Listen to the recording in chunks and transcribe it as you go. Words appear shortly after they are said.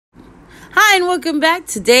Hi and welcome back.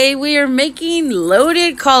 Today we are making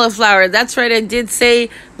loaded cauliflower. That's right, I did say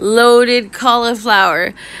loaded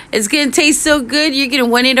cauliflower. It's going to taste so good, you're going to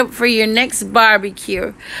want it up for your next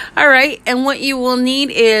barbecue. Alright, and what you will need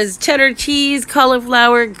is cheddar cheese,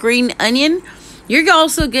 cauliflower, green onion. You're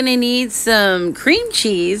also going to need some cream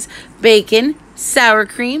cheese, bacon, sour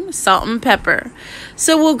cream, salt and pepper.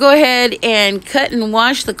 So we'll go ahead and cut and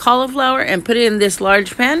wash the cauliflower and put it in this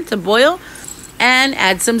large pan to boil. And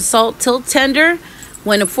add some salt till tender.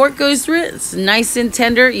 When a fork goes through it, it's nice and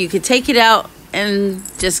tender. You can take it out and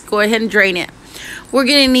just go ahead and drain it. We're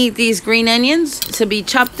going to need these green onions to be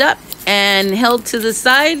chopped up and held to the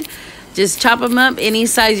side. Just chop them up any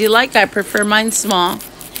size you like. I prefer mine small.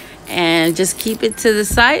 And just keep it to the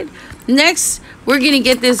side. Next, we're going to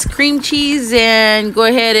get this cream cheese and go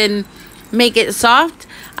ahead and make it soft.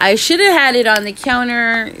 I should have had it on the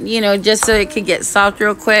counter, just so it could get soft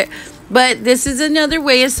real quick. But this is another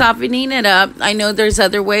way of softening it up. I know there's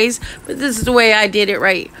other ways, but this is the way I did it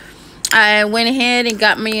right. I went ahead and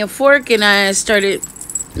got me a fork and I started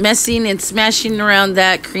messing and smashing around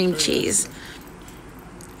that cream cheese.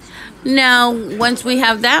 Now, once we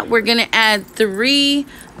have that, we're going to add 3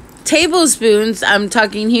 tablespoons. I'm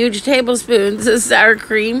talking huge tablespoons of sour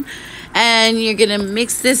cream. And you're going to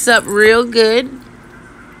mix this up real good.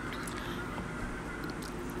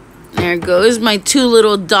 There goes my 2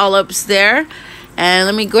 little dollops there. And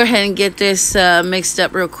let me go ahead and get this mixed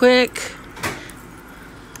up real quick.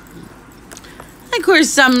 Of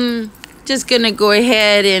course, I'm just going to go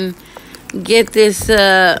ahead and get this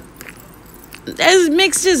as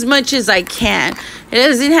mixed as much as I can. It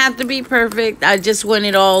doesn't have to be perfect. I just want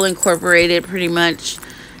it all incorporated pretty much.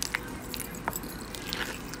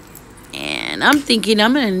 And I'm thinking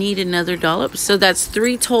I'm going to need another dollop. So that's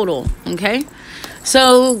 3 total, okay?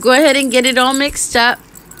 So go ahead and get it all mixed up.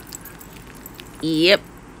 Yep.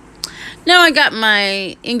 Now I got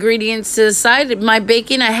my ingredients to the side. My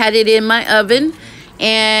bacon, I had it in my oven.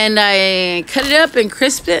 And I cut it up and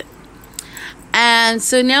crisped it. And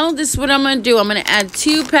so now this is what I'm going to do. I'm going to add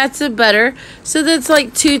 2 pats of butter. So that's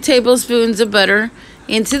like 2 tablespoons of butter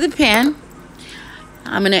into the pan.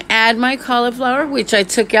 I'm going to add my cauliflower, which I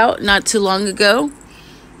took out not too long ago.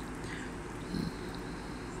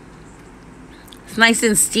 It's nice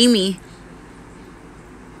and steamy.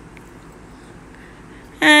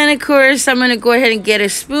 And of course, I'm going to go ahead and get a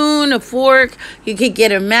spoon, a fork. You could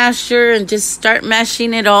get a masher and just start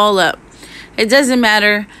mashing it all up. It doesn't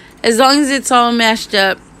matter. As long as it's all mashed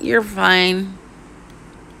up, you're fine.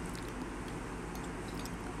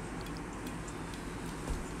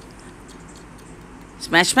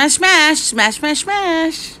 Smash, smash, smash. Smash, smash,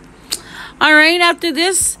 smash. All right, after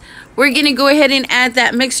this, we're going to go ahead and add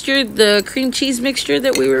that mixture, the cream cheese mixture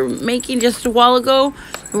that we were making just a while ago.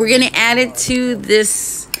 We're going to add it to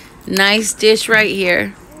this nice dish right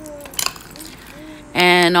here.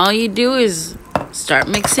 And all you do is start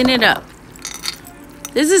mixing it up.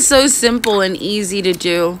 This is so simple and easy to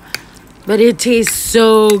do, but it tastes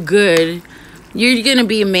so good. You're going to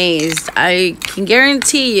be amazed. I can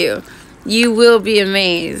guarantee you, you will be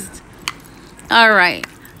amazed. All right.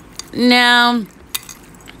 Now,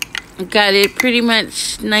 got it pretty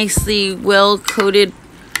much nicely well coated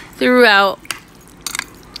throughout.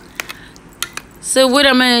 So what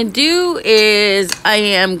I'm going to do is I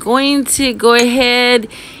am going to go ahead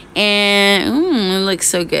and it looks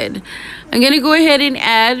so good. I'm going to go ahead and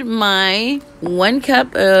add my 1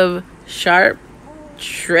 cup of sharp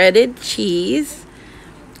shredded cheese.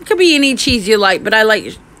 It could be any cheese you like, but I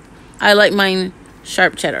like mine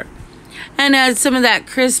sharp cheddar. And add some of that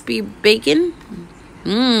crispy bacon.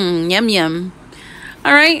 Yum, yum.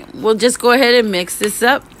 All right, we'll just go ahead and mix this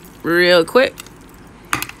up real quick.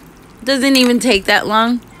 Doesn't even take that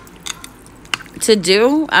long to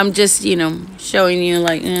do. I'm just, showing you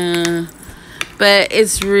like, but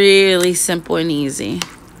it's really simple and easy.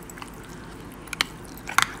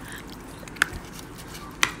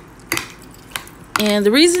 And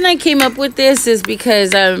the reason I came up with this is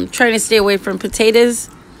because I'm trying to stay away from potatoes.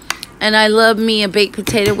 And I love me a baked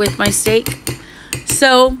potato with my steak.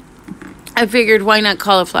 So I figured, why not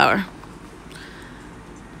cauliflower?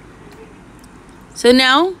 So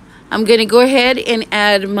now I'm going to go ahead and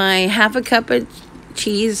add my 1/2 cup of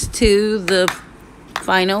cheese to the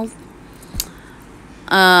final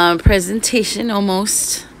presentation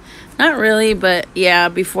almost. Not really, but yeah,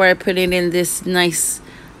 before I put it in this nice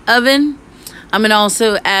oven. I'm going to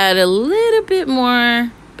also add a little bit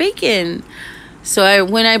more bacon. So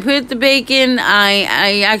when I put the bacon,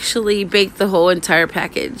 I actually baked the whole entire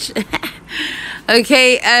package.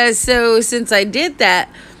 Okay, so since I did that,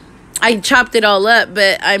 I chopped it all up,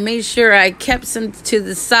 but I made sure I kept some to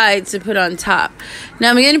the side to put on top. Now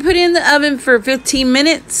I'm going to put it in the oven for 15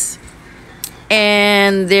 minutes.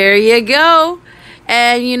 And there you go.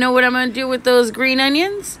 And you know what I'm going to do with those green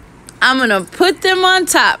onions? I'm going to put them on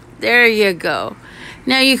top. There you go.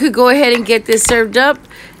 Now you could go ahead and get this served up.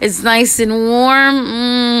 It's nice and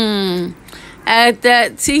warm. Add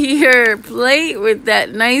that to your plate with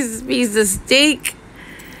that nice piece of steak.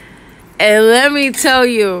 And let me tell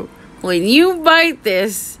you, when you bite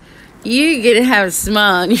this, you're going to have a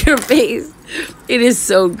smile on your face. It is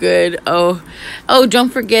so good. Oh, don't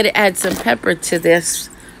forget to add some pepper to this.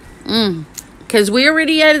 Because we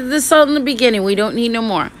already added the salt in the beginning. We don't need no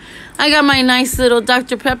more. I got my nice little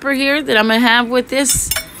Dr. Pepper here that I'm going to have with this.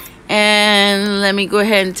 And let me go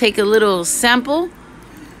ahead and take a little sample.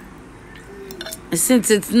 Since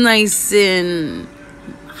it's nice and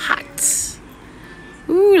hot.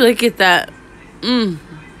 Ooh, look at that.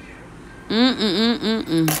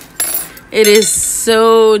 It is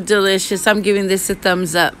so delicious. I'm giving this a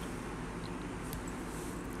thumbs up.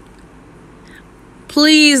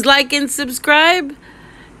 Please like and subscribe.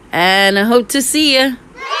 And I hope to see you.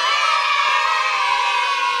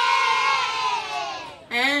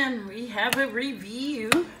 And we have a review.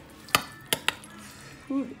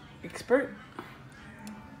 Food expert.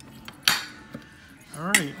 All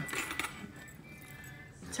right.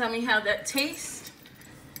 Tell me how that tastes.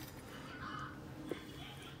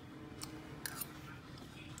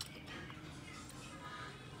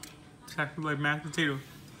 It's actually like mashed potato.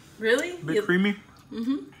 Really? A bit creamy.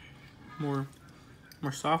 Mm-hmm. More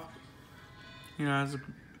soft. You know, it has a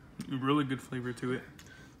really good flavor to it.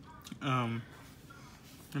 And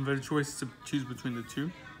if I had a choice to choose between the two,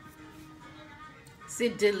 Is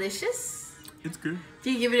it delicious? it's good.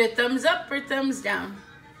 Do you give it a thumbs up or thumbs down?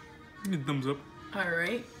 Thumbs up. All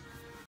right.